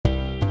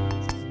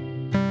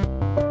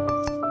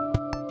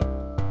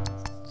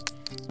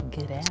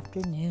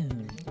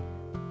afternoon.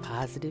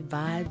 Positive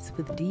Vibes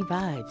with D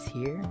Vibes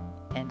here,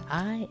 and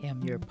I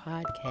am your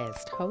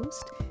podcast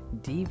host,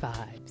 D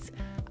Vibes.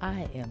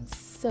 I am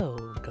so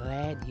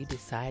glad you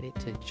decided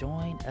to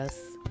join us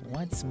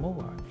once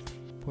more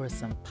for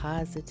some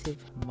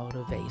positive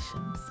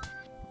motivations.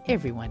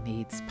 Everyone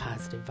needs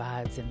positive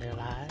vibes in their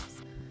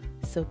lives,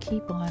 so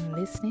keep on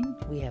listening.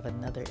 We have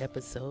another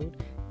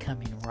episode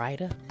coming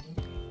right up,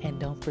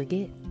 and don't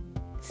forget,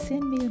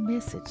 send me a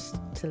message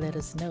to let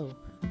us know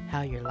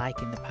how you're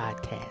liking the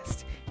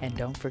podcast. And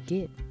don't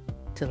forget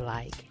to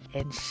like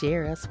and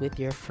share us with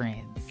your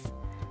friends.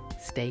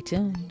 Stay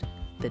tuned.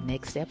 The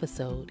next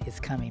episode is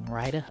coming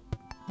right up.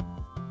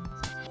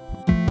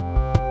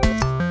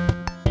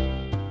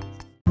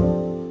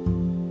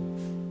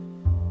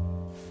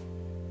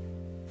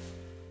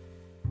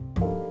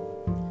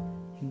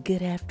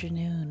 Good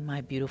afternoon,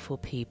 my beautiful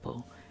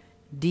people.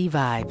 D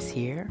Vibes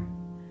here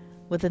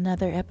with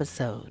another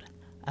episode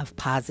of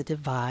Positive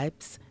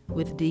Vibes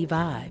with D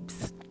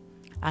Vibes.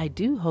 I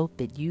do hope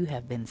that you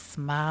have been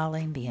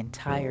smiling the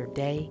entire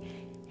day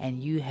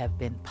and you have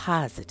been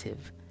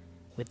positive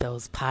with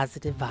those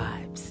positive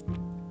vibes.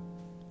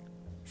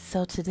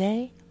 So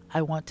today,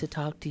 I want to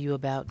talk to you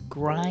about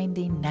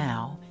grinding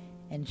now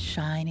and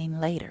shining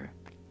later.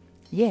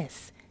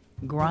 Yes,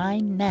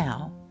 grind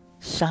now,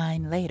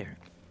 shine later.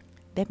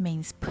 That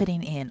means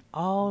putting in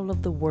all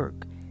of the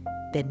work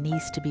that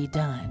needs to be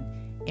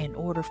done in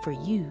order for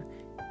you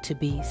to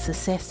be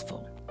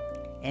successful.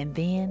 And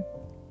then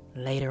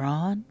later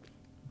on,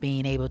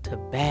 being able to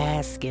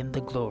bask in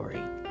the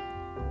glory.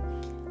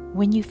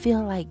 When you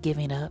feel like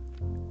giving up,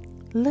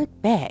 look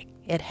back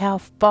at how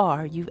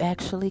far you've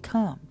actually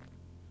come.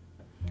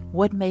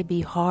 What may be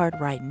hard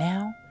right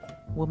now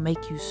will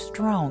make you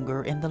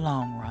stronger in the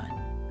long run.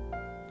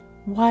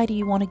 Why do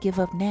you want to give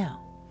up now?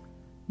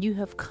 You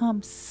have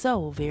come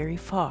so very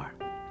far.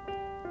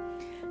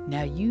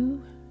 Now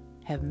you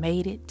have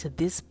made it to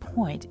this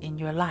point in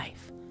your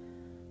life.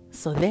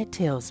 So that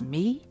tells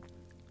me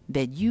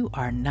that you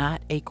are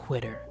not a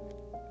quitter.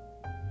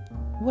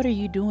 What are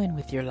you doing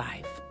with your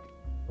life?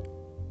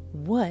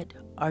 What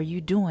are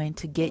you doing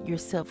to get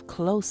yourself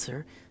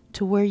closer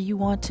to where you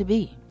want to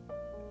be?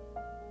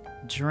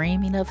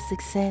 Dreaming of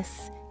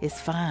success is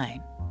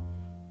fine,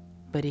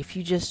 but if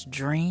you just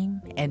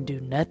dream and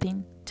do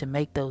nothing to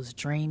make those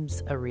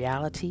dreams a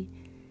reality,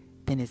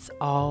 then it's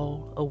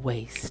all a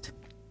waste.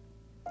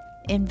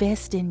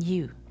 Invest in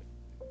you.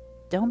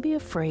 Don't be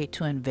afraid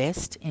to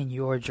invest in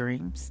your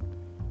dreams.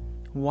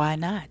 Why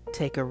not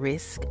take a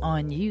risk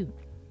on you?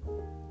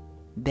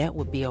 That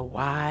would be a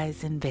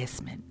wise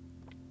investment.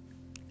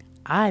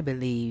 I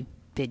believe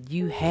that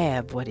you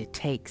have what it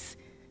takes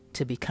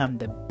to become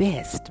the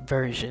best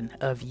version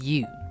of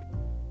you.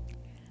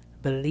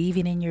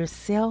 Believing in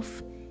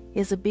yourself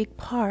is a big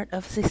part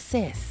of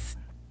success.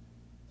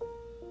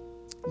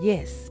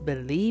 Yes,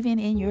 believing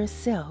in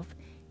yourself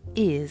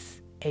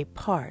is a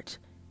part,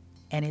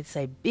 and it's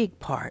a big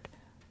part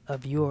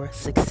of your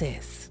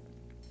success.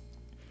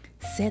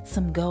 Set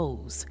some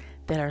goals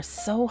that are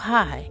so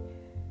high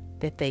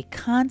that they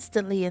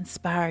constantly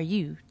inspire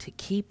you to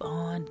keep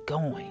on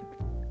going,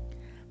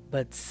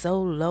 but so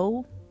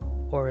low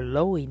or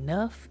low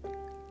enough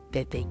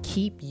that they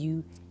keep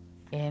you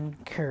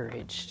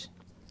encouraged.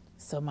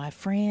 So my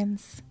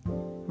friends,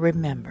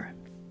 remember,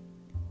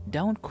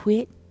 don't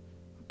quit,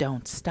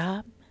 don't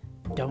stop,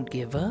 don't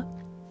give up.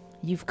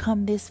 You've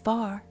come this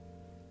far,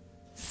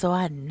 so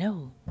I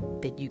know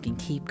that you can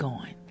keep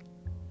going.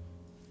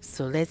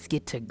 So let's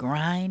get to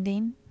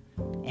grinding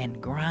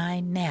and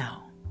grind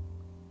now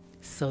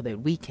so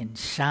that we can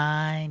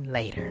shine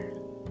later.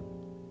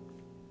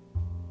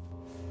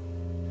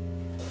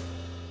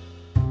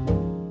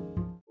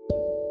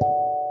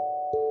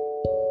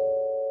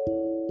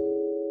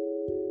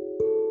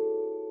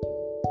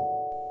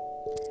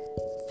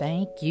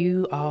 Thank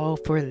you all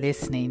for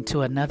listening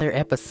to another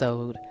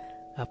episode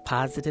of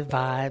Positive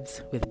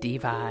Vibes with D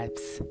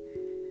Vibes.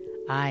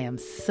 I am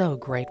so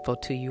grateful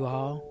to you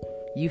all.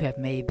 You have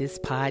made this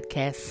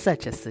podcast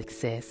such a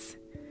success.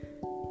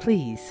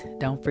 Please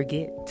don't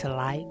forget to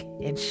like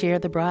and share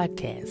the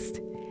broadcast.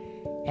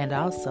 And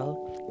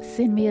also,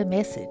 send me a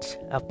message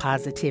of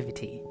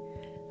positivity.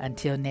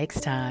 Until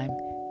next time,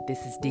 this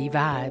is D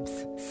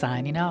Vibes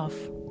signing off.